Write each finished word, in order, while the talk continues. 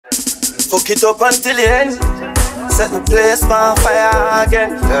Fuck it up until the end. Set the place on fire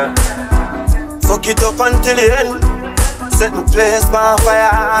again. Yeah. Fuck it up until the end. Set the place on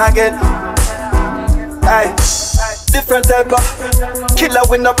fire again. Aye. Different type of killer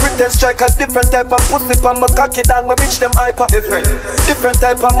with no pretend striker. Different type of pussy from my cocky down, we reach them hyper. Different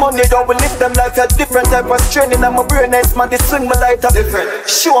type of money, don't we live them life. Different type of training, and my brain nice man, they swing my lighter.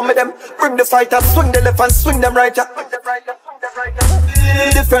 Show me them, bring the fighter, swing the left and swing them right.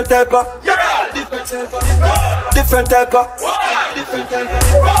 Different type of different type of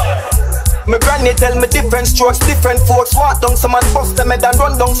my granny tell me different strokes, different folks. Walk down some and bust them head and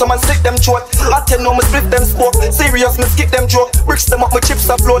run down some and slick them throat. I tell no me split them smoke. Serious me skip them joke. Bricks them up, my chips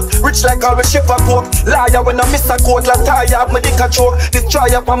afloat. Rich like always ship a coke. Liar when I miss a quote. Like tire up my dick a choke.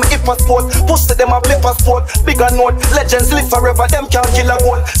 Destroy up on my hip a sport. Pussy them a flip a sport. Bigger note. Legends live forever. Them can't kill a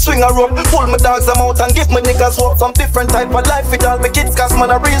goat. Swing a rope. Pull my dogs them out and give my niggas hope. Some different type of life with all my kids. Cause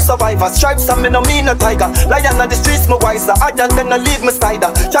man a real survivor. Stripes and me no mean a tiger. Lion on the streets me wiser. I and them no leave me side.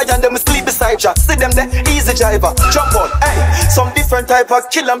 Giant them sleep beside ya. See them there, easy driver. Jump on, hey. Some different type of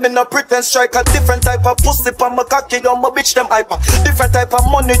killer, me no pretend striker. Different type of pussy from my cocky, don't my bitch them hyper. Different type of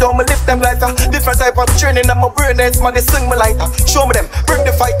money, don't me lift them lighter. Different type of training, and my brain heads, man, they swing me lighter. Show me them, bring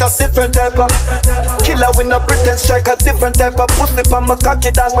the fighters. Different type of killer, we no pretend striker. Different type of pussy from my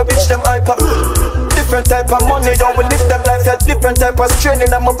cocky, down my bitch them hyper. Different type of money, don't we lift them lighter. Different type of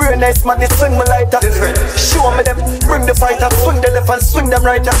training, and my brain heads, man, they swing me lighter. Show me them, bring the fighters. Swing the left and swing them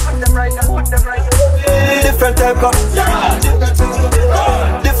right. Different type of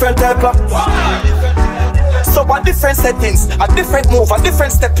different type of so a different settings, a different move, a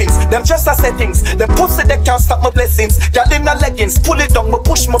different steppings. Them just a settings. Them pussy they can't stop my blessings. Y'all in the leggings, pull it down, me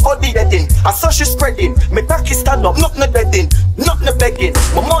push my body head in. I saw she spreading, me tacky stand up, not no bedding, not no begging.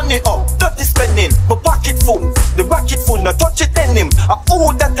 My money up, dirty spending, my pocket full, the racket full, no touch it in him. I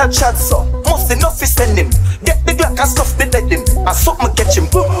owe that a chat so, must enough is send him. Get the Glock and stuff the dead him. I suck me catch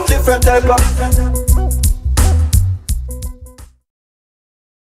him. Different type of